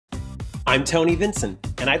I'm Tony Vinson,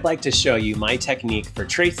 and I'd like to show you my technique for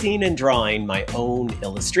tracing and drawing my own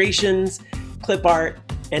illustrations, clip art,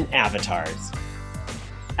 and avatars.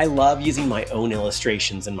 I love using my own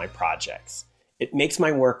illustrations in my projects. It makes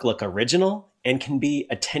my work look original and can be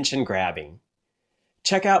attention-grabbing.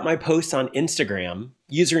 Check out my posts on Instagram,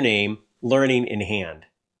 username Learning in Hand.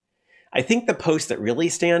 I think the posts that really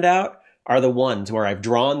stand out are the ones where I've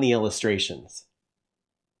drawn the illustrations.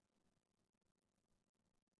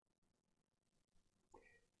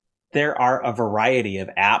 There are a variety of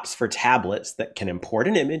apps for tablets that can import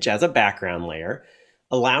an image as a background layer,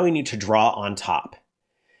 allowing you to draw on top.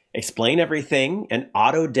 Explain Everything and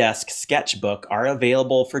Autodesk Sketchbook are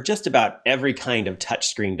available for just about every kind of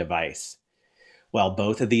touchscreen device. While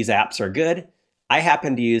both of these apps are good, I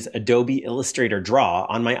happen to use Adobe Illustrator Draw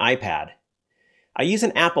on my iPad. I use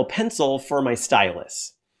an Apple Pencil for my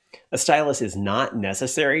stylus. A stylus is not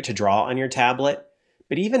necessary to draw on your tablet,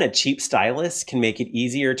 but even a cheap stylus can make it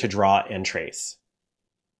easier to draw and trace.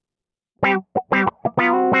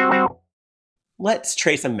 Let's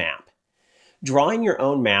trace a map. Drawing your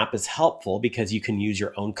own map is helpful because you can use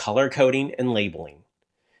your own color coding and labeling.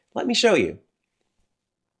 Let me show you.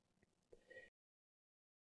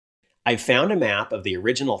 I've found a map of the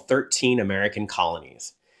original 13 American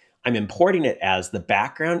colonies. I'm importing it as the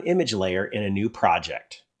background image layer in a new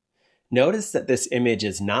project. Notice that this image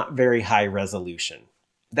is not very high resolution.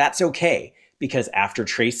 That's okay, because after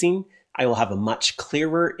tracing, I will have a much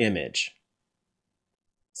clearer image.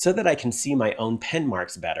 So that I can see my own pen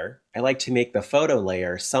marks better, I like to make the photo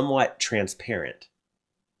layer somewhat transparent.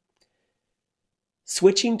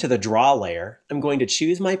 Switching to the draw layer, I'm going to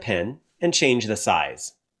choose my pen and change the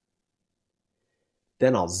size.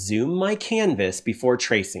 Then I'll zoom my canvas before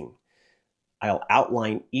tracing. I'll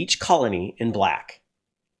outline each colony in black.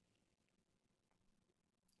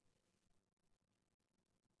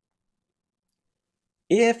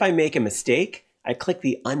 If I make a mistake, I click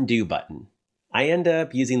the undo button. I end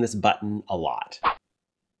up using this button a lot.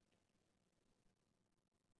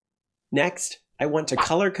 Next, I want to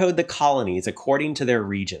color code the colonies according to their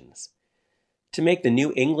regions. To make the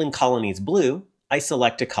New England colonies blue, I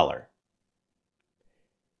select a color.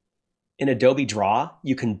 In Adobe Draw,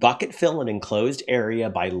 you can bucket fill an enclosed area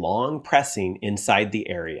by long pressing inside the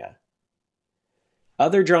area.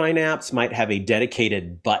 Other drawing apps might have a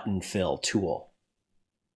dedicated button fill tool.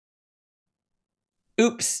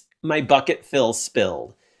 Oops, my bucket fill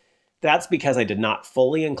spilled. That's because I did not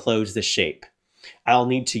fully enclose the shape. I'll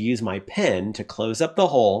need to use my pen to close up the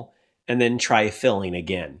hole and then try filling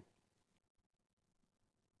again.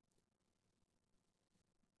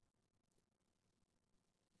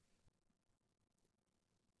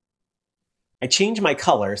 I change my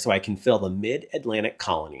color so I can fill the mid-Atlantic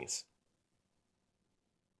colonies.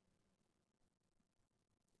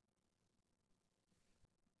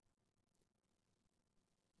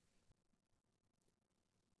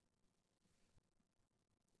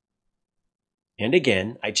 And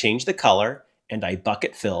again, I change the color and I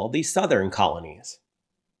bucket fill the southern colonies.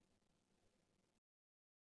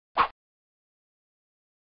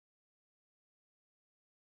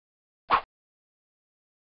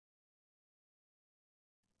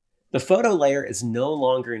 The photo layer is no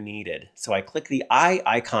longer needed, so I click the eye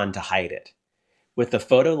icon to hide it. With the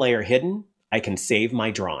photo layer hidden, I can save my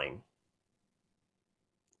drawing.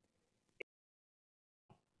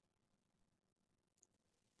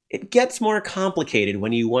 It gets more complicated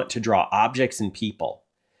when you want to draw objects and people.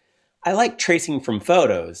 I like tracing from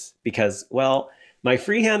photos because, well, my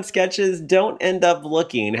freehand sketches don't end up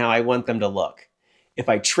looking how I want them to look. If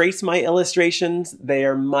I trace my illustrations, they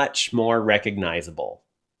are much more recognizable.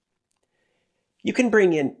 You can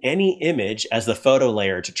bring in any image as the photo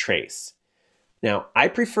layer to trace. Now, I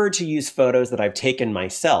prefer to use photos that I've taken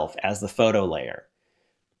myself as the photo layer.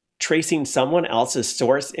 Tracing someone else's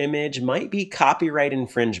source image might be copyright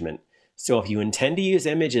infringement, so if you intend to use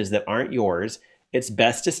images that aren't yours, it's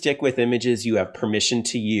best to stick with images you have permission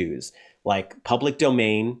to use, like public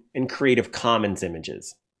domain and Creative Commons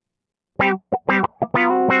images.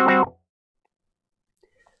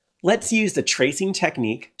 Let's use the tracing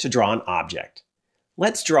technique to draw an object.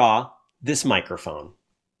 Let's draw this microphone.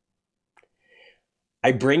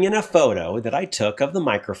 I bring in a photo that I took of the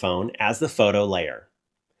microphone as the photo layer.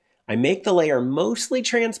 I make the layer mostly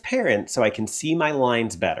transparent so I can see my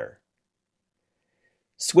lines better.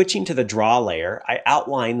 Switching to the draw layer, I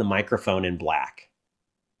outline the microphone in black.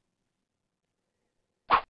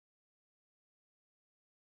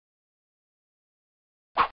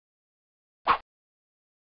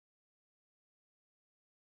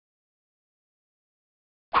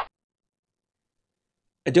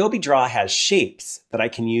 Adobe Draw has shapes that I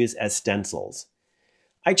can use as stencils.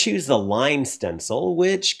 I choose the line stencil,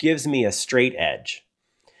 which gives me a straight edge.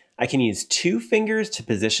 I can use 2 fingers to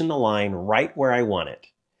position the line right where I want it.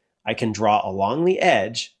 I can draw along the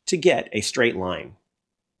edge to get a straight line.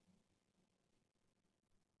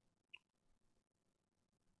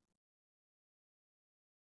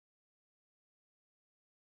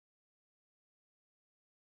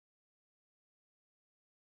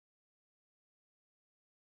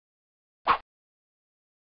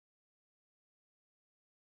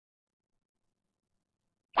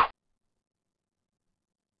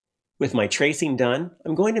 With my tracing done,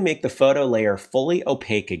 I'm going to make the photo layer fully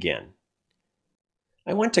opaque again.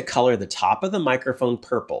 I want to color the top of the microphone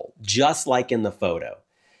purple, just like in the photo.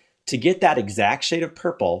 To get that exact shade of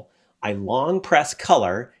purple, I long press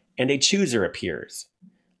color and a chooser appears.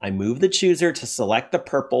 I move the chooser to select the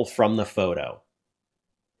purple from the photo.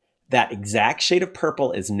 That exact shade of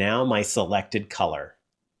purple is now my selected color.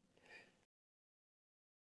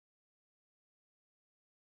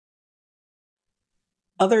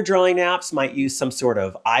 Other drawing apps might use some sort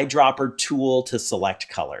of eyedropper tool to select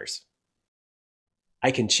colors.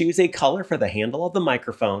 I can choose a color for the handle of the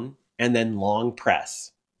microphone and then long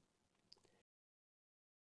press.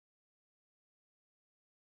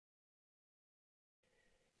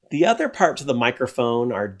 The other parts of the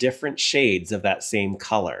microphone are different shades of that same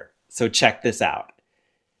color. So check this out.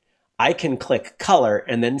 I can click color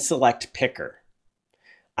and then select picker.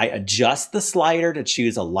 I adjust the slider to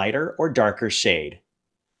choose a lighter or darker shade.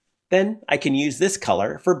 Then I can use this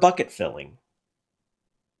color for bucket filling.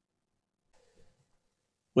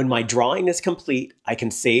 When my drawing is complete, I can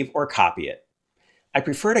save or copy it. I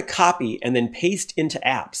prefer to copy and then paste into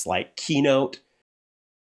apps like Keynote,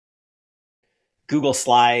 Google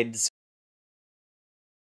Slides,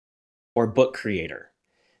 or Book Creator.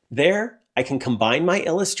 There, I can combine my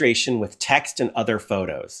illustration with text and other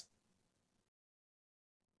photos.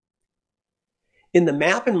 In the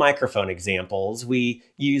map and microphone examples, we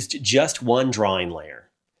used just one drawing layer.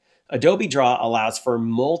 Adobe Draw allows for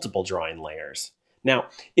multiple drawing layers. Now,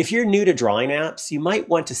 if you're new to drawing apps, you might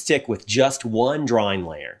want to stick with just one drawing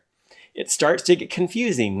layer. It starts to get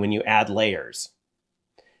confusing when you add layers.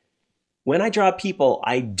 When I draw people,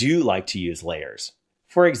 I do like to use layers.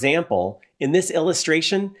 For example, in this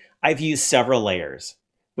illustration, I've used several layers.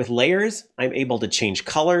 With layers, I'm able to change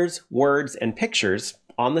colors, words, and pictures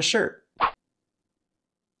on the shirt.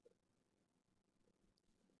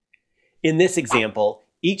 In this example,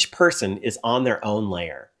 each person is on their own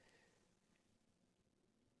layer.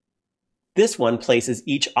 This one places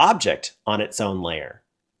each object on its own layer.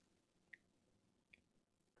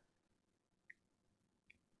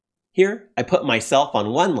 Here, I put myself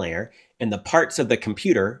on one layer and the parts of the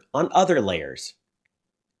computer on other layers.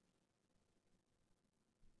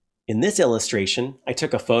 In this illustration, I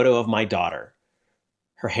took a photo of my daughter.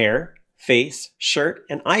 Her hair, face, shirt,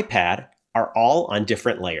 and iPad are all on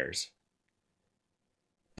different layers.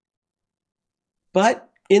 But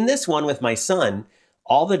in this one with my son,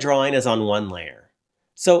 all the drawing is on one layer.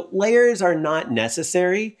 So layers are not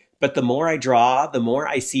necessary, but the more I draw, the more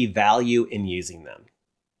I see value in using them.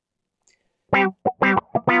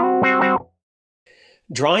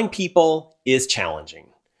 Drawing people is challenging.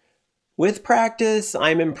 With practice,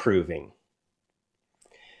 I'm improving.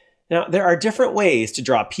 Now, there are different ways to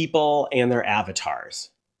draw people and their avatars.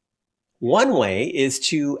 One way is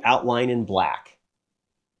to outline in black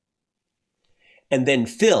and then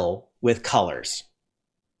fill with colors.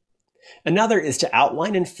 Another is to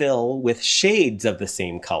outline and fill with shades of the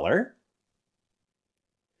same color.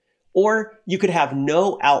 Or you could have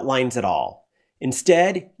no outlines at all.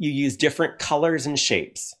 Instead, you use different colors and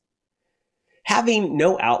shapes. Having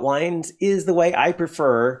no outlines is the way I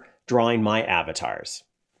prefer drawing my avatars.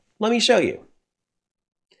 Let me show you.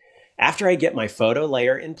 After I get my photo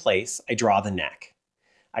layer in place, I draw the neck.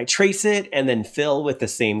 I trace it and then fill with the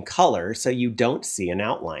same color so you don't see an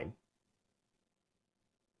outline.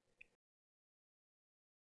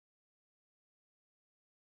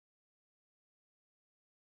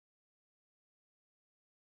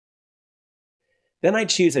 Then I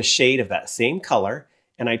choose a shade of that same color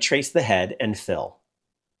and I trace the head and fill.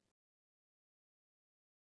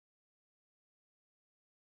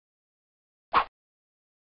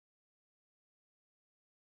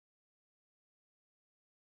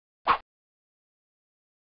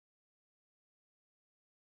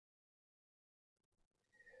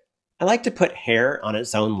 I like to put hair on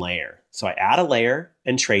its own layer, so I add a layer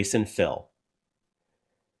and trace and fill.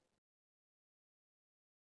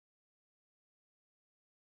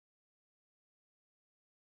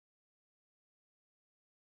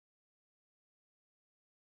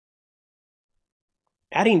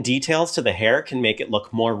 Adding details to the hair can make it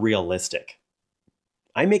look more realistic.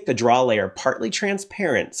 I make the draw layer partly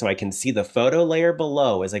transparent so I can see the photo layer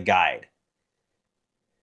below as a guide.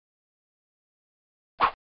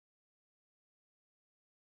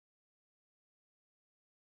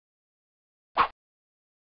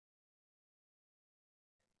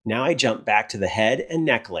 Now I jump back to the head and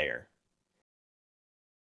neck layer.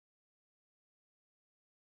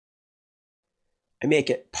 I make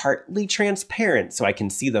it partly transparent so I can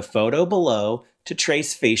see the photo below to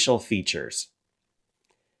trace facial features.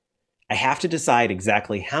 I have to decide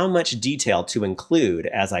exactly how much detail to include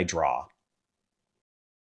as I draw.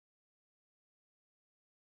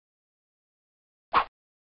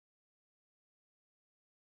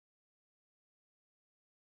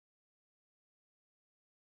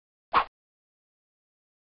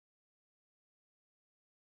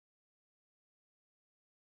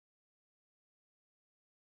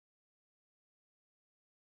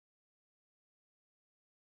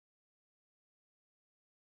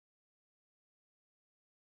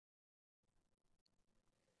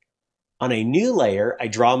 On a new layer, I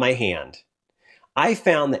draw my hand. I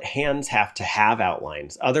found that hands have to have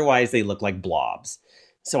outlines, otherwise they look like blobs.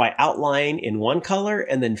 So I outline in one color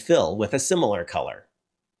and then fill with a similar color.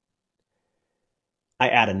 I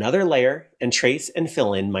add another layer and trace and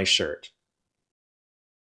fill in my shirt.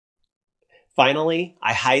 Finally,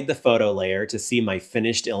 I hide the photo layer to see my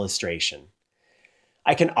finished illustration.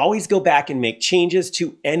 I can always go back and make changes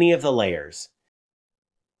to any of the layers.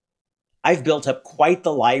 I've built up quite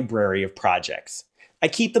the library of projects. I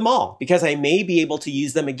keep them all because I may be able to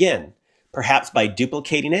use them again, perhaps by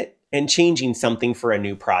duplicating it and changing something for a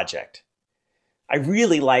new project. I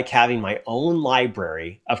really like having my own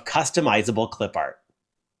library of customizable clip art.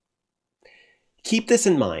 Keep this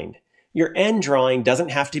in mind. Your end drawing doesn't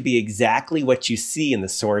have to be exactly what you see in the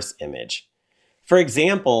source image. For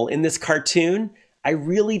example, in this cartoon, I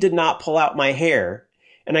really did not pull out my hair,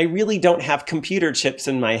 and I really don't have computer chips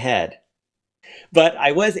in my head. But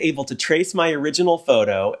I was able to trace my original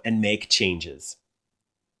photo and make changes.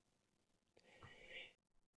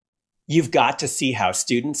 You've got to see how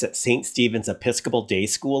students at St. Stephen's Episcopal Day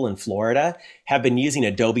School in Florida have been using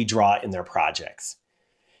Adobe Draw in their projects.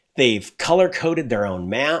 They've color-coded their own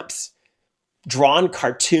maps, drawn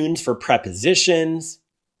cartoons for prepositions,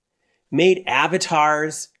 made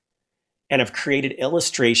avatars, and have created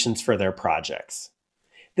illustrations for their projects.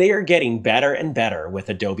 They are getting better and better with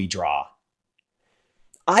Adobe Draw.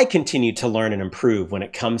 I continue to learn and improve when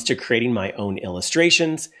it comes to creating my own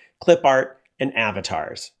illustrations, clip art, and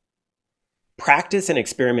avatars. Practice and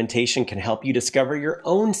experimentation can help you discover your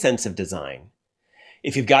own sense of design.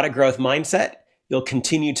 If you've got a growth mindset, you'll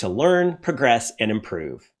continue to learn, progress, and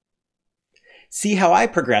improve. See how I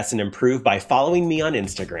progress and improve by following me on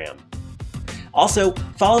Instagram. Also,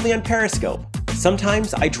 follow me on Periscope.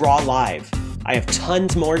 Sometimes I draw live. I have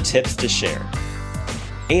tons more tips to share.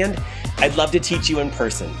 And I'd love to teach you in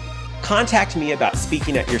person. Contact me about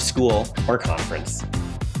speaking at your school or conference.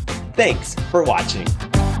 Thanks for watching.